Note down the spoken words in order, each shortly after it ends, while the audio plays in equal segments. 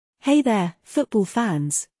Hey there, football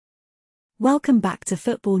fans. Welcome back to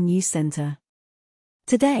Football News Centre.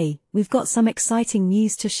 Today, we've got some exciting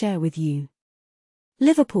news to share with you.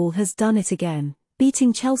 Liverpool has done it again,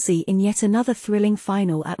 beating Chelsea in yet another thrilling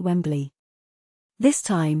final at Wembley. This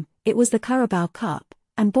time, it was the Carabao Cup,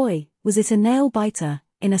 and boy, was it a nail-biter.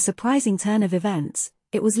 In a surprising turn of events,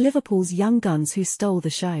 it was Liverpool's young guns who stole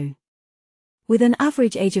the show. With an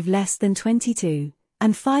average age of less than 22,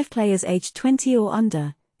 and 5 players aged 20 or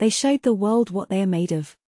under, they showed the world what they are made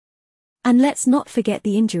of. And let's not forget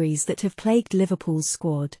the injuries that have plagued Liverpool's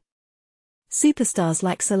squad. Superstars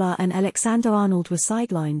like Salah and Alexander-Arnold were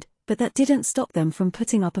sidelined, but that didn't stop them from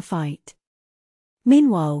putting up a fight.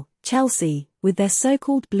 Meanwhile, Chelsea, with their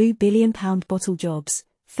so-called blue billion-pound bottle jobs,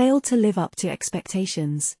 failed to live up to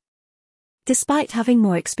expectations. Despite having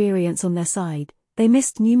more experience on their side, they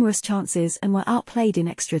missed numerous chances and were outplayed in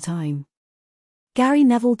extra time. Gary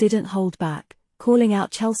Neville didn't hold back, calling out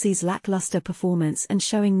Chelsea's lackluster performance and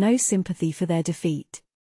showing no sympathy for their defeat.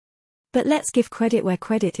 But let's give credit where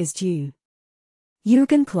credit is due.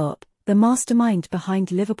 Jurgen Klopp, the mastermind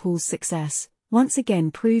behind Liverpool's success, once again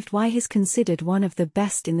proved why he's considered one of the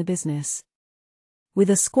best in the business. With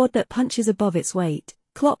a squad that punches above its weight,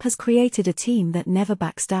 Klopp has created a team that never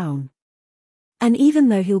backs down. And even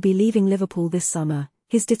though he'll be leaving Liverpool this summer,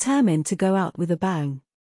 he's determined to go out with a bang.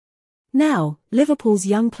 Now, Liverpool's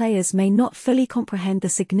young players may not fully comprehend the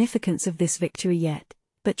significance of this victory yet,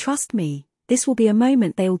 but trust me, this will be a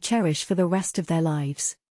moment they'll cherish for the rest of their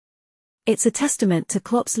lives. It's a testament to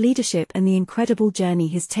Klopp's leadership and the incredible journey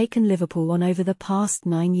he's taken Liverpool on over the past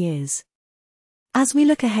 9 years. As we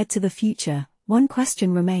look ahead to the future, one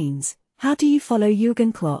question remains: how do you follow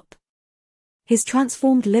Jurgen Klopp? He's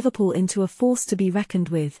transformed Liverpool into a force to be reckoned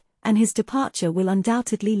with, and his departure will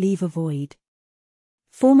undoubtedly leave a void.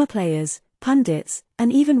 Former players, pundits,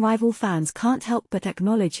 and even rival fans can't help but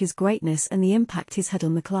acknowledge his greatness and the impact he's had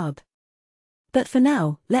on the club. But for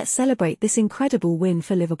now, let's celebrate this incredible win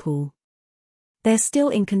for Liverpool. They're still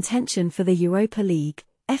in contention for the Europa League,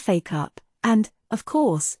 FA Cup, and, of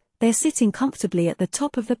course, they're sitting comfortably at the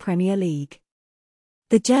top of the Premier League.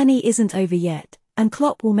 The journey isn't over yet, and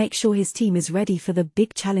Klopp will make sure his team is ready for the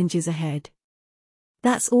big challenges ahead.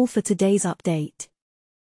 That's all for today's update.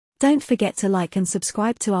 Don't forget to like and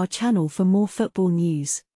subscribe to our channel for more football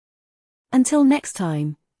news. Until next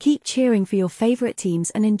time, keep cheering for your favorite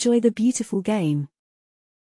teams and enjoy the beautiful game.